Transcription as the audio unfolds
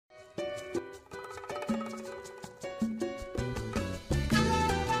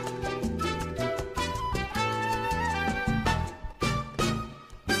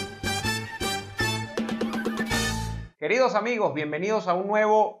Queridos amigos, bienvenidos a un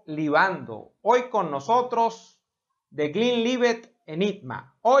nuevo Libando. Hoy con nosotros de Glenlivet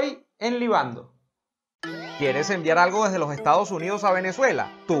Enigma. Hoy en Libando. ¿Quieres enviar algo desde los Estados Unidos a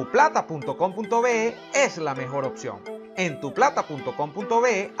Venezuela? Tuplata.com.be es la mejor opción. En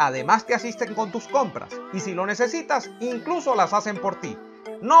tuplata.com.be además te asisten con tus compras y si lo necesitas, incluso las hacen por ti.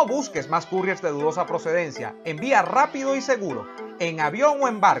 No busques más couriers de dudosa procedencia. Envía rápido y seguro. En avión o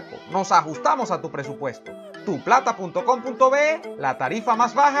en barco. Nos ajustamos a tu presupuesto. Tuplata.com.be, la tarifa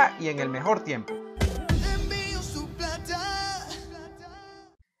más baja y en el mejor tiempo.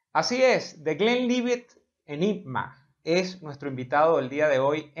 Así es, de Glenlivet Enigma es nuestro invitado del día de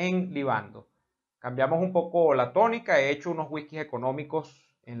hoy en Libando. Cambiamos un poco la tónica, he hecho unos whiskies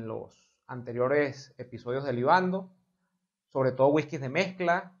económicos en los anteriores episodios de Libando, sobre todo whiskies de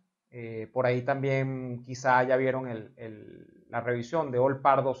mezcla. Por ahí también quizá ya vieron la revisión de Old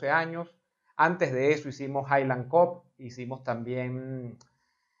Par 12 años. Antes de eso hicimos Highland Cup, hicimos también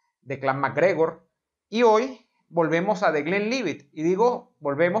de Clan MacGregor y hoy volvemos a The Glenlivet. Y digo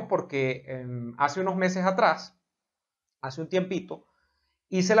volvemos porque hace unos meses atrás, hace un tiempito,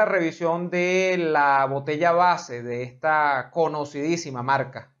 hice la revisión de la botella base de esta conocidísima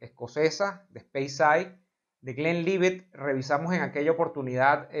marca escocesa de Speyside, de Glenlivet. Revisamos en aquella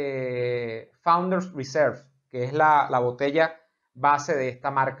oportunidad Founders Reserve, que es la botella base de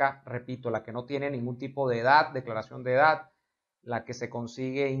esta marca, repito, la que no tiene ningún tipo de edad, declaración de edad, la que se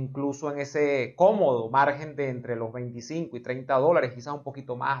consigue incluso en ese cómodo margen de entre los 25 y 30 dólares, quizás un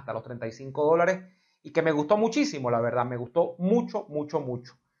poquito más, hasta los 35 dólares, y que me gustó muchísimo, la verdad, me gustó mucho, mucho,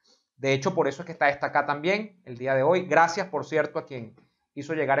 mucho. De hecho, por eso es que está esta acá también, el día de hoy. Gracias, por cierto, a quien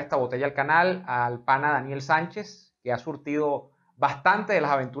hizo llegar esta botella al canal, al pana Daniel Sánchez, que ha surtido bastante de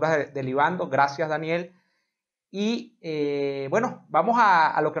las aventuras de Libando. Gracias, Daniel. Y bueno, vamos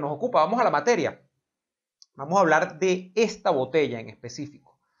a lo que nos ocupa, vamos a la materia. Vamos a hablar de esta botella en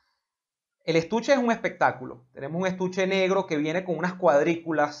específico. El estuche es un espectáculo. Tenemos un estuche negro que viene con unas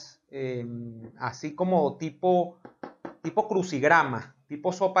cuadrículas, así como tipo crucigrama,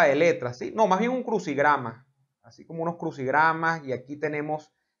 tipo sopa de letras, ¿sí? No, más bien un crucigrama, así como unos crucigramas. Y aquí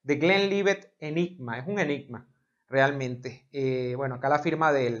tenemos The Glenlivet Enigma, es un enigma realmente. Bueno, acá la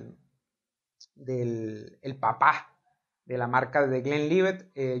firma del papá de la marca de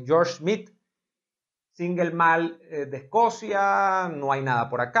Glenlivet, George Smith, single malt de Escocia. No hay nada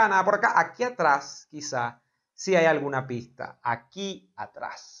por acá, nada por acá. Aquí atrás quizá sí hay alguna pista, aquí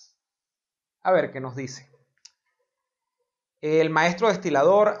atrás. A ver qué nos dice. El maestro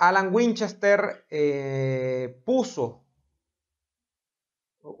destilador Alan Winchester puso,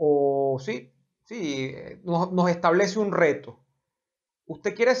 nos establece un reto.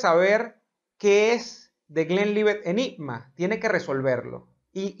 Usted quiere saber qué es The Glenlivet Enigma, tiene que resolverlo.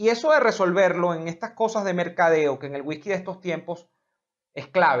 Y eso de resolverlo en estas cosas de mercadeo, que en el whisky de estos tiempos es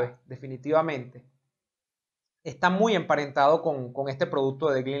clave, definitivamente, está muy emparentado con este producto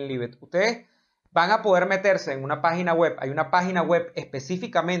de Glenlivet. Ustedes van a poder meterse en una página web, hay una página web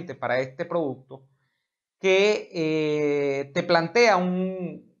específicamente para este producto que te plantea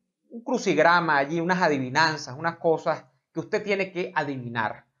un crucigrama allí, unas adivinanzas, unas cosas que usted tiene que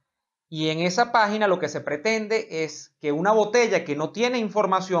adivinar. Y en esa página lo que se pretende es que una botella que no tiene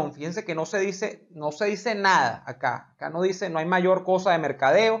información, fíjense que no se dice nada acá no dice, no hay mayor cosa de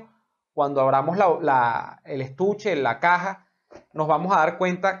mercadeo. Cuando abramos el estuche, la caja, nos vamos a dar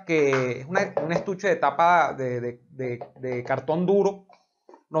cuenta que es un estuche de tapa de cartón duro.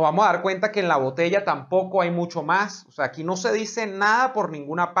 Nos vamos a dar cuenta que en la botella tampoco hay mucho más. O sea, aquí no se dice nada por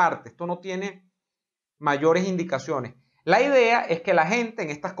ninguna parte. Esto no tiene mayores indicaciones. La idea es que la gente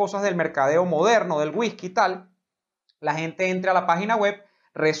en estas cosas del mercadeo moderno, del whisky y tal, la gente entre a la página web,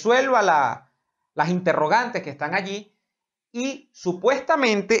 resuelva las interrogantes que están allí y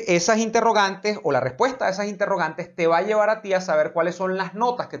supuestamente esas interrogantes o la respuesta a esas interrogantes te va a llevar a ti a saber cuáles son las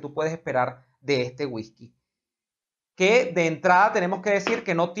notas que tú puedes esperar de este whisky. Que de entrada tenemos que decir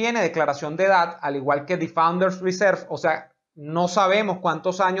que no tiene declaración de edad, al igual que The Founders Reserve, o sea, no sabemos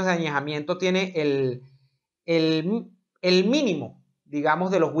cuántos años de añejamiento tiene el mínimo,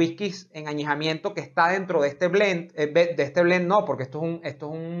 digamos, de los whiskies en añejamiento que está dentro de este blend, no, porque esto es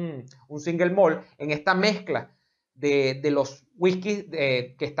un single malt, en esta mezcla de los whiskies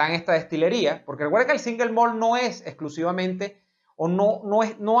que están en esta destilería, porque recuerda que el single malt no es exclusivamente, o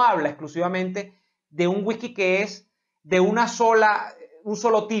no habla exclusivamente de un whisky que es de un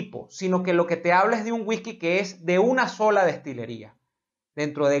solo tipo, sino que lo que te habla es de un whisky que es de una sola destilería.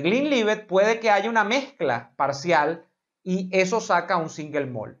 Dentro de Glenlivet puede que haya una mezcla parcial y eso saca un single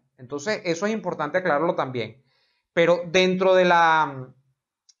malt. Entonces eso es importante aclararlo también. Pero dentro de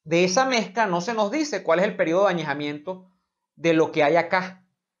de esa mezcla no se nos dice cuál es el periodo de añejamiento de lo que hay acá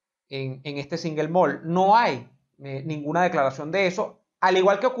en este single malt. No hay ninguna declaración de eso, al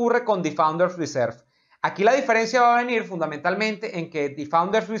igual que ocurre con The Founders Reserve. Aquí la diferencia va a venir fundamentalmente en que The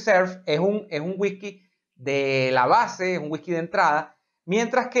Founders Reserve es un whisky de la base, es un whisky de entrada,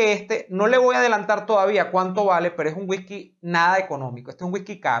 mientras que este, no le voy a adelantar todavía cuánto vale, pero es un whisky nada económico. Este es un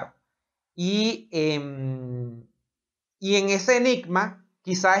whisky caro. Y en ese enigma,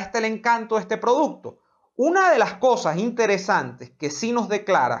 quizá esté el encanto de este producto. Una de las cosas interesantes que sí nos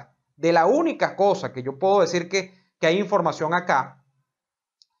declara, de la única cosa que yo puedo decir que hay información acá,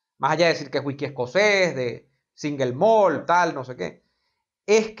 más allá de decir que es whisky escocés, de single malt, tal, no sé qué,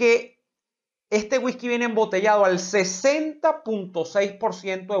 es que este whisky viene embotellado al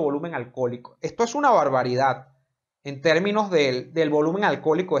 60.6% de volumen alcohólico. Esto es una barbaridad en términos del volumen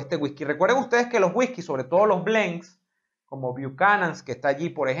alcohólico de este whisky. Recuerden ustedes que los whiskies, sobre todo los blends, como Buchanan's, que está allí,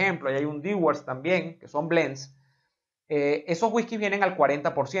 por ejemplo, y hay un Dewar's también, que son blends, esos whiskies vienen al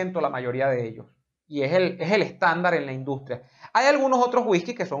 40%, la mayoría de ellos. Y es el estándar en la industria. Hay algunos otros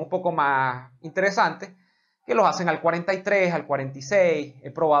whiskies que son un poco más interesantes, que los hacen al 43, al 46,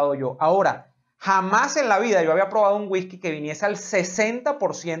 he probado yo. Ahora, jamás en la vida yo había probado un whisky que viniese al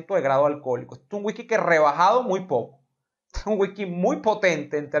 60% de grado alcohólico. Esto es un whisky que rebajado muy poco. Es un whisky muy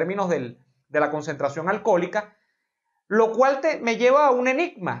potente en términos de la concentración alcohólica, lo cual me lleva a un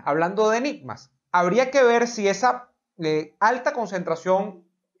enigma. Hablando de enigmas, habría que ver si esa alta concentración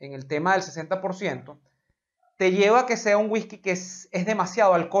en el tema del 60% te lleva a que sea un whisky que es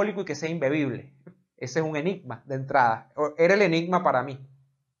demasiado alcohólico y que sea imbebible. Ese es un enigma de entrada. Era el enigma para mí.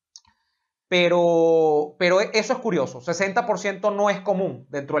 Pero eso es curioso. 60% no es común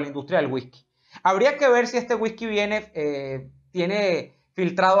dentro de la industria del whisky. Habría que ver si este whisky tiene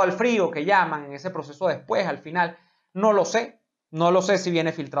filtrado al frío, que llaman en ese proceso después, al final. No lo sé. No lo sé si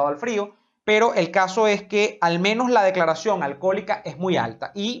viene filtrado al frío. Pero el caso es que al menos la declaración alcohólica es muy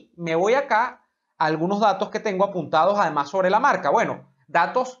alta. Y me voy acá a algunos datos que tengo apuntados además sobre la marca. Bueno,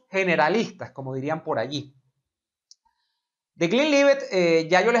 datos generalistas, como dirían por allí. De Glenlivet,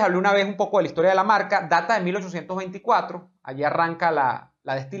 ya yo les hablé una vez un poco de la historia de la marca, data de 1824, allí arranca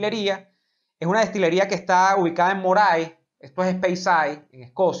la destilería. Es una destilería que está ubicada en Moray, esto es Speyside, en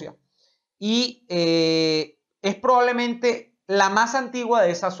Escocia, y es probablemente la más antigua de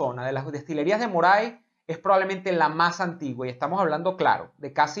esa zona, de las destilerías de Moray, es probablemente la más antigua, y estamos hablando, claro,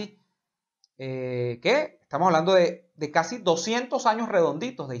 de casi, Estamos hablando de casi 200 años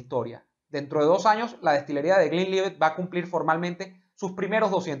redonditos de historia. Dentro de 2 años, la destilería de Glenlivet va a cumplir formalmente sus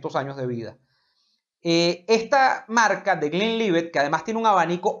primeros 200 años de vida. Esta marca de Glenlivet, que además tiene un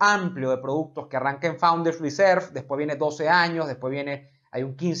abanico amplio de productos que arranca en Founders Reserve, después viene 12 años, después hay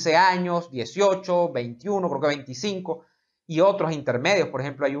un 15 años, 18, 21, creo que 25, y otros intermedios, por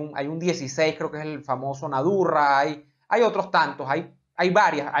ejemplo, hay un 16, creo que es el famoso Nadurra, hay otros tantos, hay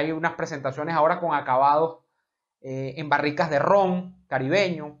varias, hay unas presentaciones ahora con acabados en barricas de ron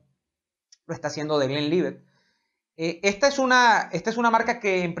caribeño, lo está haciendo de Glenlivet. Esta es una marca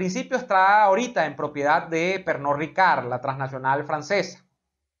que en principio está ahorita en propiedad de Pernod Ricard, la transnacional francesa.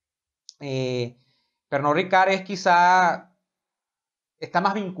 Pernod Ricard está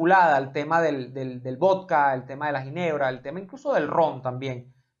más vinculada al tema del vodka, el tema de la ginebra, el tema incluso del ron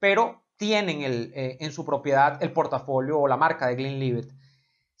también, pero tienen en su propiedad el portafolio o la marca de Glenlivet.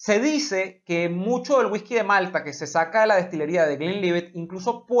 Se dice que mucho del whisky de Malta que se saca de la destilería de Glenlivet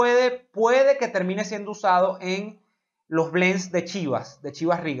incluso puede que termine siendo usado en los blends de Chivas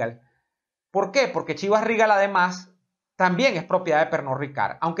Regal. ¿Por qué? Porque Chivas Regal además también es propiedad de Pernod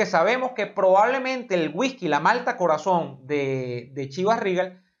Ricard. Aunque sabemos que probablemente el whisky, la Malta Corazón de Chivas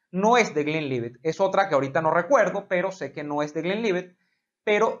Regal no es de Glenlivet. Es otra que ahorita no recuerdo, pero sé que no es de Glenlivet.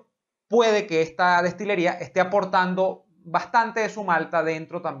 Pero puede que esta destilería esté aportando bastante de su malta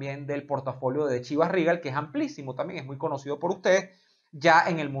dentro también del portafolio de Chivas Regal, que es amplísimo también, es muy conocido por ustedes ya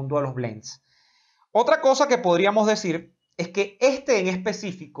en el mundo de los blends. Otra cosa que podríamos decir es que este en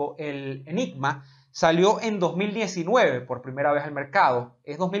específico, el Enigma, salió en 2019 por primera vez al mercado.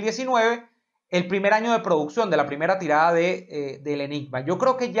 Es 2019 el primer año de producción de la primera tirada del Enigma. Yo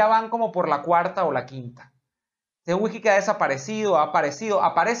creo que ya van como por la cuarta o la quinta. Es un whisky que ha desaparecido, ha aparecido,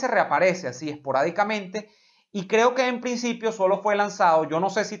 aparece, reaparece así esporádicamente. Y creo que en principio solo fue lanzado, yo no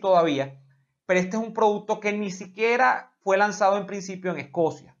sé si todavía, pero este es un producto que ni siquiera fue lanzado en principio en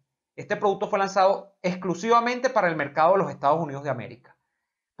Escocia. Este producto fue lanzado exclusivamente para el mercado de los Estados Unidos de América.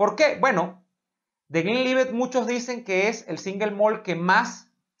 ¿Por qué? Bueno, de Glenlivet muchos dicen que es el single malt que más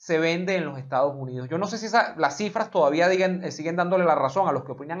se vende en los Estados Unidos. Yo no sé si las cifras todavía siguen dándole la razón a los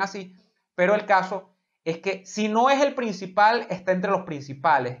que opinan así, pero el caso es que si no es el principal, está entre los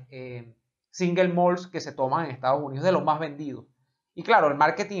principales single malts que se toman en Estados Unidos, de los más vendidos. Y claro, el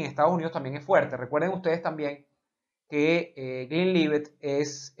marketing en Estados Unidos también es fuerte. Recuerden ustedes también que Glenlivet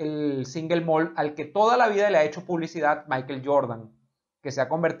es el single malt al que toda la vida le ha hecho publicidad Michael Jordan, que se ha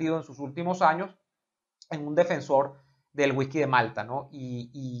convertido en sus últimos años en un defensor del whisky de Malta, ¿no?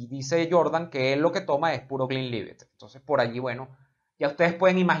 Y dice Jordan que él lo que toma es puro Glenlivet. Entonces, por allí, bueno, ya ustedes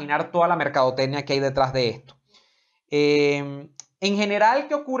pueden imaginar toda la mercadotecnia que hay detrás de esto. En general,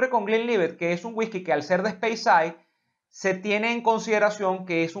 ¿qué ocurre con Glenlivet? Que es un whisky que al ser de Speyside se tiene en consideración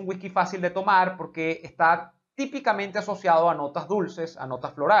que es un whisky fácil de tomar porque está típicamente asociado a notas dulces, a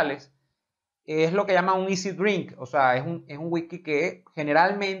notas florales. Es lo que llaman un easy drink, o sea, es un whisky que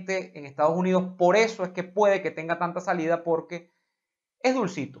generalmente en Estados Unidos, por eso es que puede que tenga tanta salida, porque es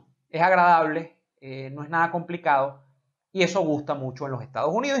dulcito, es agradable, no es nada complicado, y eso gusta mucho en los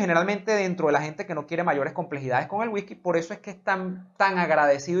Estados Unidos y generalmente dentro de la gente que no quiere mayores complejidades con el whisky. Por eso es que es tan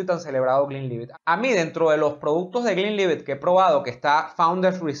agradecido y tan celebrado Glenlivet. A mí, dentro de los productos de Glenlivet que he probado, que está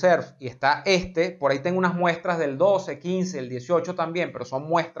Founders Reserve y está por ahí tengo unas muestras del 12, 15, el 18 también, pero son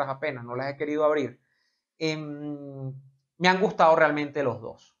muestras apenas, no las he querido abrir. Me han gustado realmente los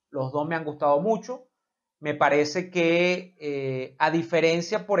dos. Los dos me han gustado mucho. Me parece que a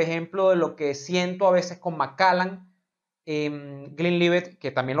diferencia, por ejemplo, de lo que siento a veces con Macallan, Glenlivet,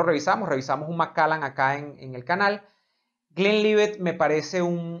 que también lo revisamos un Macallan acá en el canal. Glenlivet me parece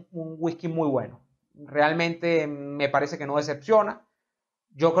un whisky muy bueno. Realmente me parece que no decepciona.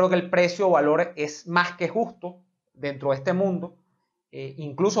 Yo creo que el precio o valor es más que justo dentro de este mundo,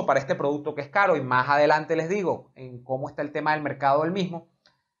 incluso para este producto que es caro, y más adelante les digo en cómo está el tema del mercado del mismo.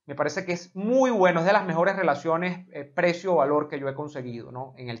 Me parece que es muy bueno, es de las mejores relaciones precio-valor que yo he conseguido,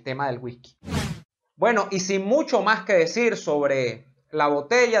 ¿no?, en el tema del whisky. Bueno, y sin mucho más que decir sobre la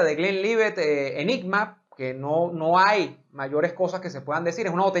botella de Glenlivet Enigma, que no hay mayores cosas que se puedan decir.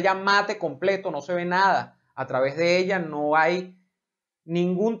 Es una botella mate completo, no se ve nada a través de ella, no hay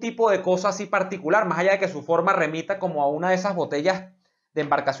ningún tipo de cosa así particular, más allá de que su forma remita como a una de esas botellas de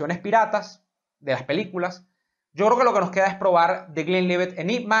embarcaciones piratas de las películas. Yo creo que lo que nos queda es probar de Glenlivet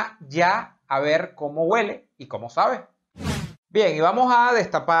Enigma ya, a ver cómo huele y cómo sabe. Bien, y vamos a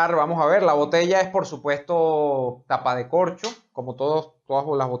destapar, vamos a ver, la botella es por supuesto tapa de corcho, como todas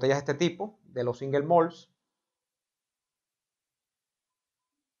las botellas de este tipo, de los single malts.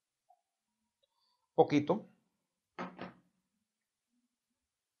 Poquito.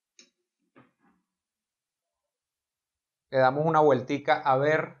 Le damos una vueltica a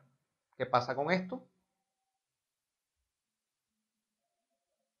ver qué pasa con esto.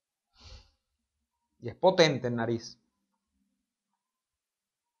 Y es potente en nariz.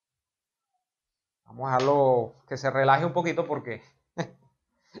 Vamos a dejarlo que se relaje un poquito porque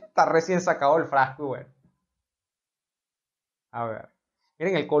está recién sacado del frasco y bueno. A ver.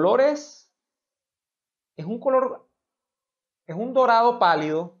 Miren, el color es un color, es un dorado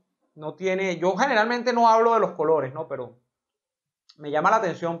pálido. No tiene, yo generalmente no hablo de los colores, ¿no? Pero me llama la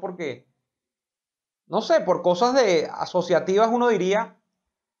atención porque, no sé, por cosas asociativas uno diría,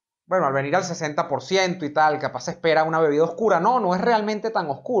 bueno, al venir al 60% y tal, capaz se espera una bebida oscura. No, no es realmente tan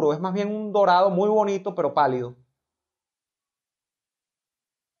oscuro, es más bien un dorado muy bonito pero pálido.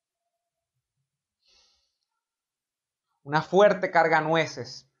 Una fuerte carga a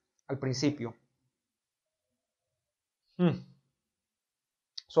nueces al principio.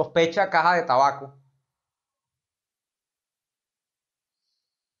 Sospecha caja de tabaco.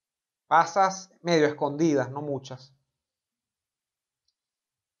 Pasas medio escondidas, no muchas.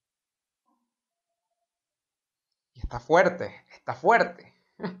 Y está fuerte, está fuerte.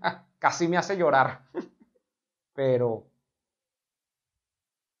 Casi me hace llorar. Pero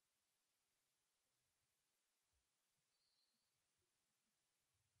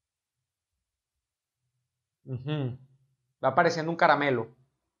va pareciendo un caramelo.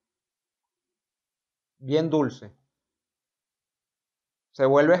 Bien dulce. Se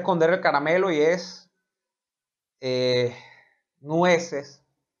vuelve a esconder el caramelo y es nueces.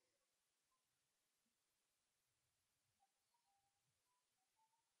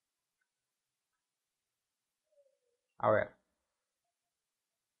 A ver.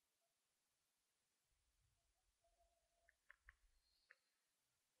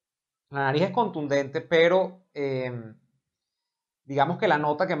 La nariz es contundente, pero digamos que la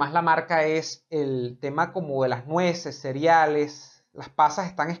nota que más la marca es el tema como de las nueces, cereales. Las pasas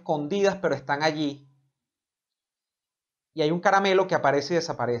están escondidas, pero están allí. Y hay un caramelo que aparece y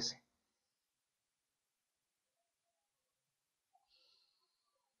desaparece.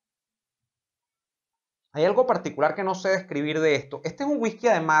 Hay algo particular que no sé describir de esto. Este es un whisky,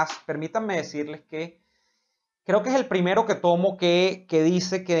 además, permítanme decirles que Creo que es el primero que tomo que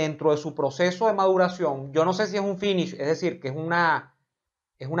dice que dentro de su proceso de maduración, yo no sé si es un finish, es decir, que es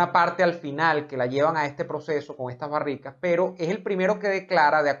una parte al final que la llevan a este proceso con estas barricas, pero es el primero que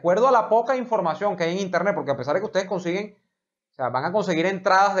declara, de acuerdo a la poca información que hay en internet, porque a pesar de que ustedes consiguen, o sea, van a conseguir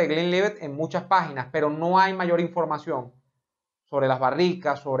entradas de Glenlivet en muchas páginas, pero no hay mayor información sobre las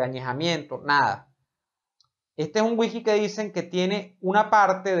barricas, sobre añejamiento, nada. Este es un whisky que dicen que tiene una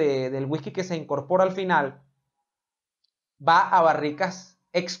parte del whisky que se incorpora al final, va a barricas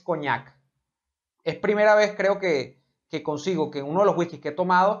ex coñac. Es primera vez creo que consigo que en uno de los whiskies que he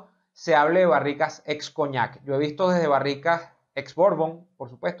tomado se hable de barricas ex coñac. Yo he visto desde barricas ex bourbon, por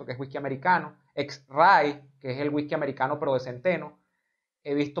supuesto, que es whisky americano, ex rye, que es el whisky americano pero de centeno.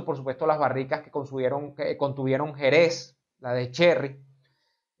 He visto, por supuesto, las barricas que contuvieron jerez, la de cherry,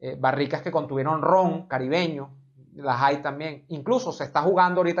 barricas que contuvieron ron caribeño, las hay también. Incluso se está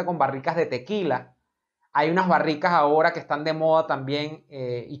jugando ahorita con barricas de tequila. Hay unas barricas ahora que están de moda también,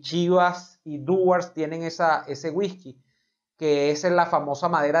 y Chivas y Dewar's tienen ese whisky, que es la famosa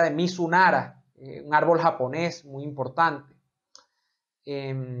madera de Mizunara, un árbol japonés muy importante.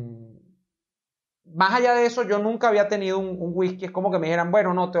 Más allá de eso, yo nunca había tenido un whisky, es como que me dijeran,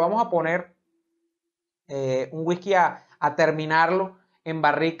 bueno, no, te vamos a poner un whisky a terminarlo en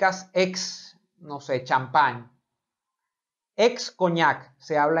barricas ex, no sé, champán. Ex coñac,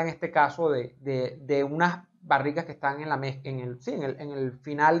 se habla en este caso de unas barricas que están en el final,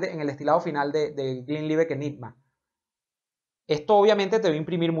 en el destilado final de Glenlivet Enigma. Esto obviamente te va a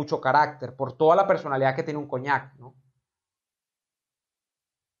imprimir mucho carácter por toda la personalidad que tiene un coñac, ¿no?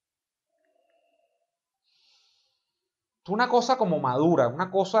 Es una cosa como madura,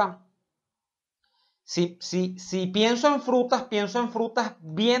 una cosa... Si pienso en frutas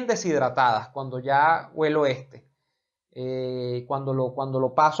bien deshidratadas cuando ya huelo este. Cuando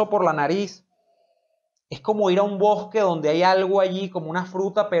lo paso por la nariz, es como ir a un bosque donde hay algo allí, como una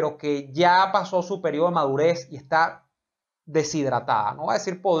fruta, pero que ya pasó su periodo de madurez y está deshidratada. No voy a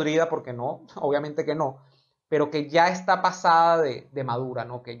decir podrida porque no, obviamente que no, pero que ya está pasada de madura,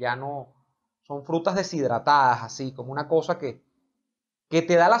 ¿no? Que ya no son frutas deshidratadas, así, como una cosa que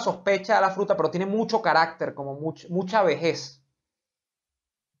te da la sospecha de la fruta, pero tiene mucho carácter, como mucha vejez.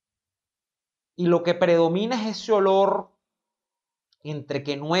 Y lo que predomina es ese olor entre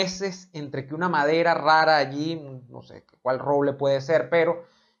que nueces, entre que una madera rara allí, no sé cuál roble puede ser, pero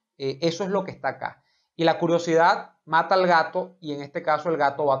eso es lo que está acá. Y la curiosidad mata al gato, y en este caso el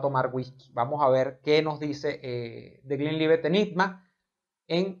gato va a tomar whisky. Vamos a ver qué nos dice de Glenlivet Enigma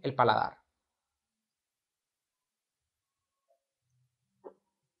en el paladar.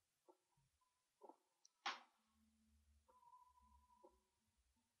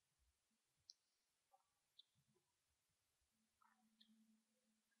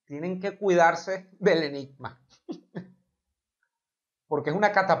 Tienen que cuidarse del enigma, porque es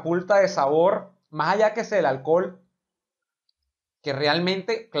una catapulta de sabor, más allá que sea el alcohol, que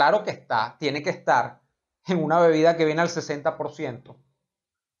realmente, claro que tiene que estar en una bebida que viene al 60%.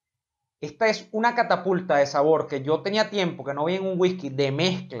 Esta es una catapulta de sabor que yo tenía tiempo que no veía en un whisky de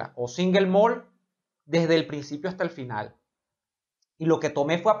mezcla o single malt desde el principio hasta el final. Y lo que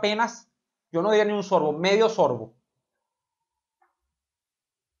tomé fue apenas, yo no diría ni un sorbo, medio sorbo.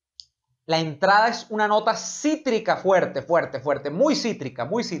 La entrada es una nota cítrica fuerte, fuerte, fuerte, muy cítrica,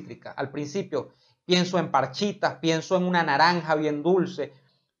 muy cítrica. Al principio pienso en parchitas, pienso en una naranja bien dulce,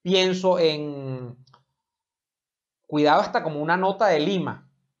 pienso en, cuidado, hasta como una nota de lima,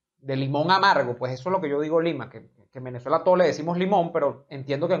 de limón amargo, pues eso es lo que yo digo lima, que en Venezuela todos le decimos limón, pero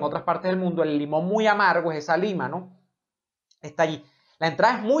entiendo que en otras partes del mundo el limón muy amargo es esa lima, ¿no? Está allí. La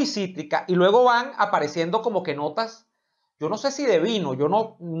entrada es muy cítrica y luego van apareciendo como que notas, yo no sé si de vino, yo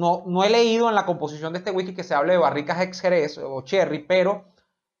no he leído en la composición de este whisky que se hable de barricas ex jerez o cherry, pero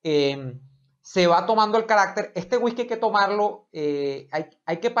se va tomando el carácter. Este whisky hay que tomarlo,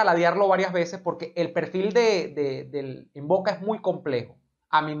 hay que paladearlo varias veces porque el perfil en boca es muy complejo,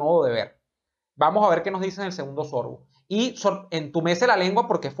 a mi modo de ver. Vamos a ver qué nos dice en el segundo sorbo. Y entumece la lengua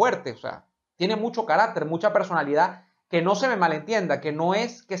porque es fuerte, o sea, tiene mucho carácter, mucha personalidad. Que no se me malentienda, que no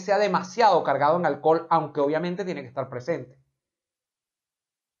es que sea demasiado cargado en alcohol, aunque obviamente tiene que estar presente.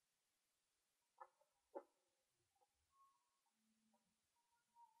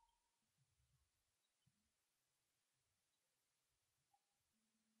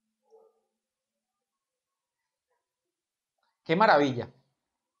 ¡Qué maravilla!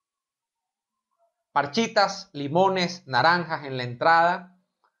 Parchitas, limones, naranjas en la entrada,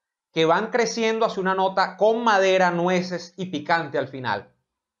 que van creciendo hacia una nota con madera, nueces y picante al final.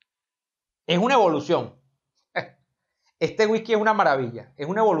 Es una evolución. Este whisky es una maravilla, es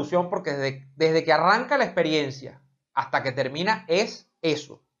una evolución porque desde que arranca la experiencia hasta que termina es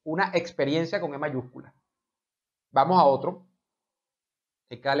eso, una experiencia con E mayúscula. Vamos a otro.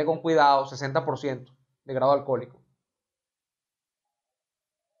 Hay que darle con cuidado, 60% de grado alcohólico.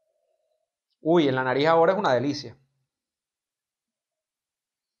 Uy, en la nariz ahora es una delicia.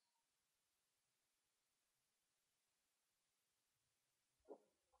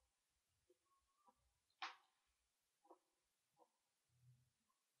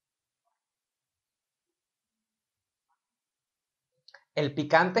 El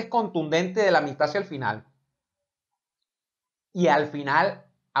picante es contundente de la mitad hacia el final. Y al final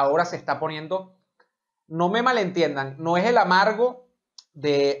ahora se está poniendo, no me malentiendan, no es el amargo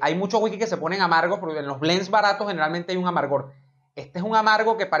de, hay muchos whisky que se ponen amargos, porque en los blends baratos generalmente hay un amargor. Este es un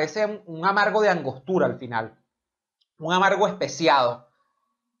amargo que parece un amargo de angostura al final, un amargo especiado.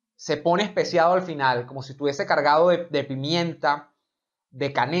 Se pone especiado al final, como si estuviese cargado de pimienta,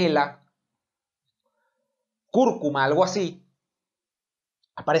 de canela, cúrcuma, algo así.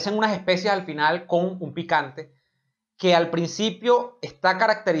 Aparecen unas especias al final con un picante que al principio está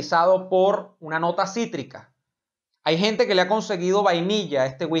caracterizado por una nota cítrica. Hay gente que le ha conseguido vainilla a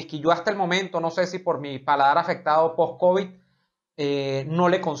este whisky. Yo hasta el momento, no sé si por mi paladar afectado post-COVID, no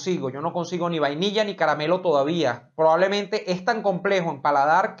le consigo. Yo no consigo ni vainilla ni caramelo todavía. Probablemente es tan complejo en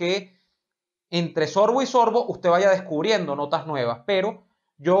paladar que entre sorbo y sorbo usted vaya descubriendo notas nuevas. Pero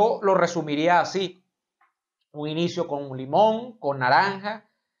yo lo resumiría así. Un inicio con un limón, con naranja,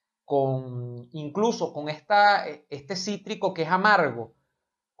 incluso con este cítrico que es amargo,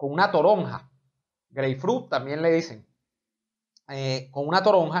 con una toronja, grapefruit también le dicen, con una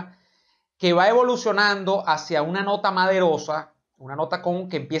toronja que va evolucionando hacia una nota maderosa, una nota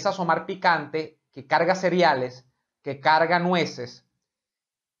que empieza a asomar picante, que carga cereales, que carga nueces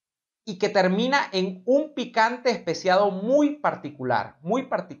y que termina en un picante especiado muy particular, muy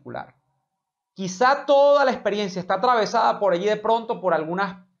particular. Quizá toda la experiencia está atravesada por allí de pronto por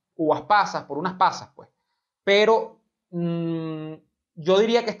algunas uvas pasas, por unas pasas, pues. Pero yo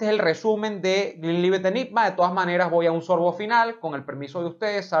diría que este es el resumen de Glenlivet Enigma. De todas maneras, voy a un sorbo final, con el permiso de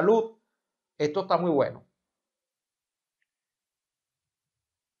ustedes. Salud. Esto está muy bueno.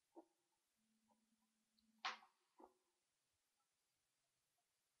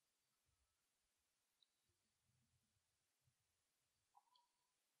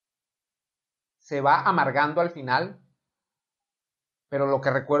 Se va amargando al final, pero lo que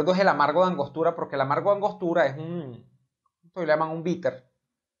recuerdo es el amargo de angostura, porque el amargo de angostura es esto le llaman un bitter,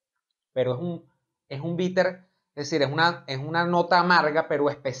 pero es un bitter, es decir, es una nota amarga, pero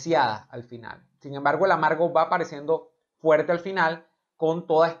especiada al final. Sin embargo, el amargo va apareciendo fuerte al final con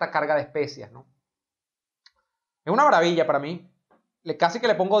toda esta carga de especias, ¿no? Es una maravilla para mí. Casi que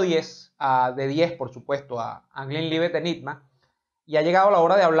le pongo 10, de 10 por supuesto, a Glenlivet Enigma. Y ha llegado la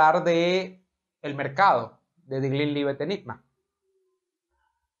hora de hablar de el mercado de Glenlivet Enigma.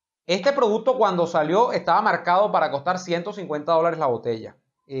 Este producto cuando salió estaba marcado para costar $150 la botella.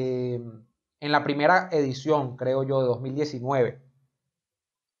 En la primera edición, creo yo, de 2019.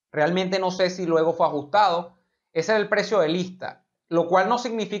 Realmente no sé si luego fue ajustado. Ese era el precio de lista, lo cual no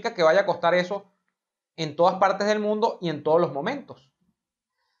significa que vaya a costar eso en todas partes del mundo y en todos los momentos.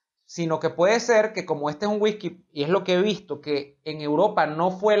 Sino que puede ser que como este es un whisky, y es lo que he visto, que en Europa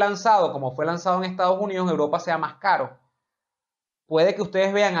no fue lanzado como fue lanzado en Estados Unidos, en Europa sea más caro. Puede que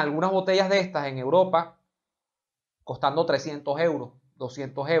ustedes vean algunas botellas de estas en Europa costando 300 euros,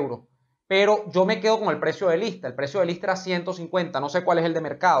 200 euros. Pero yo me quedo con el precio de lista. El precio de lista era 150, no sé cuál es el de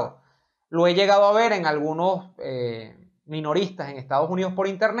mercado. Lo he llegado a ver en algunos minoristas en Estados Unidos por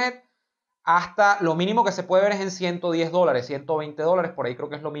internet. Hasta lo mínimo que se puede ver es en $110, $120, por ahí creo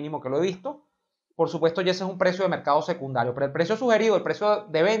que es lo mínimo que lo he visto. Por supuesto, ya ese es un precio de mercado secundario, pero el precio sugerido, el precio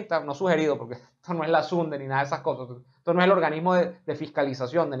de venta, no sugerido, porque esto no es la SUNDE ni nada de esas cosas, esto no es el organismo de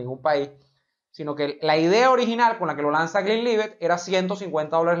fiscalización de ningún país, sino que la idea original con la que lo lanza Glenlivet era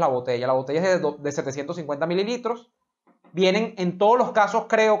 $150 la botella. La botella es de 750 mililitros. Vienen en todos los casos,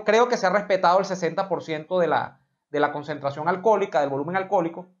 creo que se ha respetado el 60% de la concentración alcohólica, del volumen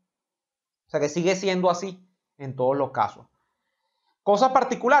alcohólico. O sea que sigue siendo así en todos los casos. Cosas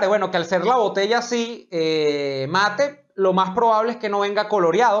particulares, bueno, que al ser la botella así mate, lo más probable es que no venga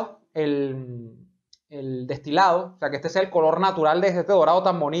coloreado el destilado, o sea que este sea el color natural de este dorado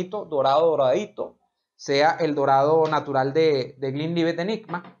tan bonito, dorado doradito, sea el dorado natural de Glenlivet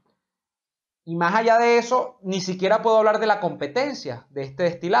Enigma. Y más allá de eso, ni siquiera puedo hablar de la competencia de este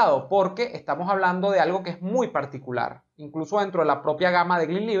destilado, porque estamos hablando de algo que es muy particular, incluso dentro de la propia gama de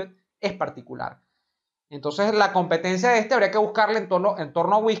Glenlivet es particular. Entonces la competencia de este habría que buscarle en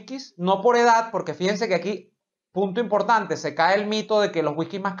torno a whiskies, no por edad, porque fíjense que aquí punto importante, se cae el mito de que los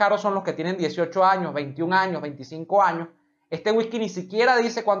whiskies más caros son los que tienen 18 años, 21 años, 25 años. Este whisky ni siquiera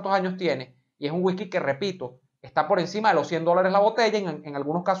dice cuántos años tiene y es un whisky que, repito, está por encima de los $100 la botella, en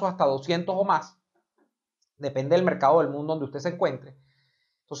algunos casos hasta 200 o más. Depende del mercado del mundo donde usted se encuentre.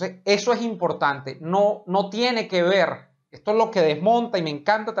 Entonces, eso es importante. No tiene que ver, esto es lo que desmonta, y me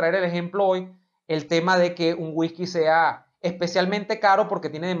encanta traer el ejemplo hoy, el tema de que un whisky sea especialmente caro porque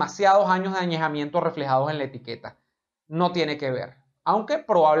tiene demasiados años de añejamiento reflejados en la etiqueta. No tiene que ver. Aunque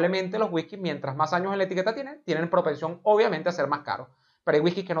probablemente los whiskies, mientras más años en la etiqueta tienen propensión obviamente a ser más caros. Pero hay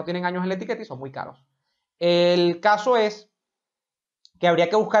whiskies que no tienen años en la etiqueta y son muy caros. El caso es que habría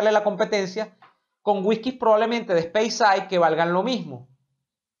que buscarle la competencia con whiskies probablemente de Speyside que valgan lo mismo.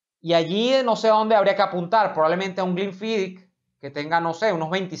 Y allí no sé a dónde habría que apuntar, probablemente a un Glenlivet que tenga, no sé, unos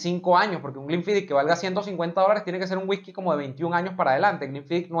 25 años, porque un Glenlivet que valga $150 tiene que ser un whisky como de 21 años para adelante. El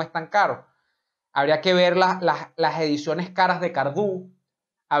Glenlivet no es tan caro. Habría que ver las ediciones caras de Cardú,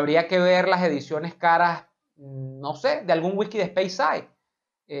 habría que ver las ediciones caras, no sé, de algún whisky de Speyside,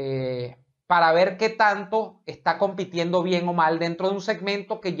 para ver qué tanto está compitiendo bien o mal dentro de un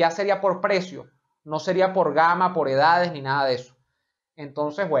segmento que ya sería por precio, no sería por gama, por edades, ni nada de eso.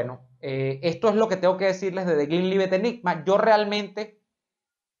 Entonces, bueno, esto es lo que tengo que decirles de The Glenlivet Enigma. Yo realmente,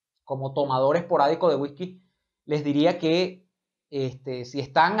 como tomador esporádico de whisky, les diría que si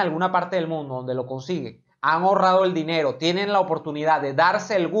están en alguna parte del mundo donde lo consiguen, han ahorrado el dinero, tienen la oportunidad de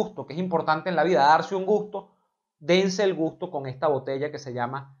darse el gusto, que es importante en la vida, darse un gusto, dense el gusto con esta botella que se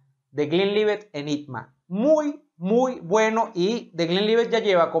llama The Glenlivet Enigma. Muy, muy bueno, y The Glenlivet ya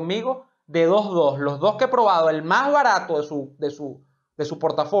lleva conmigo de 2-2. Los dos que he probado, el más barato de su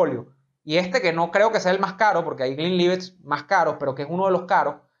portafolio y este que no creo que sea el más caro, porque hay Glenlivets más caros, pero que es uno de los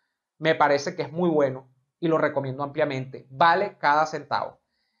caros, me parece que es muy bueno y lo recomiendo ampliamente. Vale cada centavo.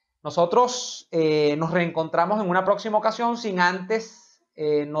 Nosotros nos reencontramos en una próxima ocasión, sin antes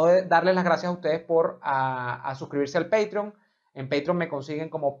no darles las gracias a ustedes por a suscribirse al Patreon. En Patreon me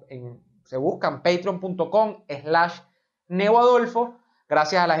consiguen se buscan patreon.com/neoadolfo.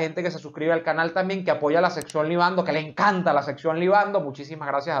 Gracias a la gente que se suscribe al canal también, que apoya la sección Libando, que le encanta la sección Libando. Muchísimas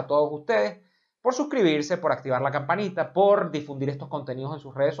gracias a todos ustedes por suscribirse, por activar la campanita, por difundir estos contenidos en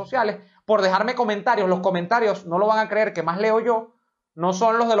sus redes sociales, por dejarme comentarios. Los comentarios, no lo van a creer, que más leo yo, no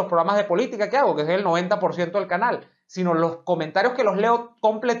son los de los programas de política que hago, que es el 90% del canal, sino los comentarios que los leo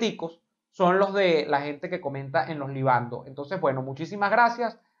completicos son los de la gente que comenta en los Libando. Entonces, bueno, muchísimas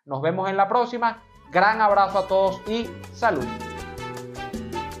gracias. Nos vemos en la próxima. Gran abrazo a todos y salud.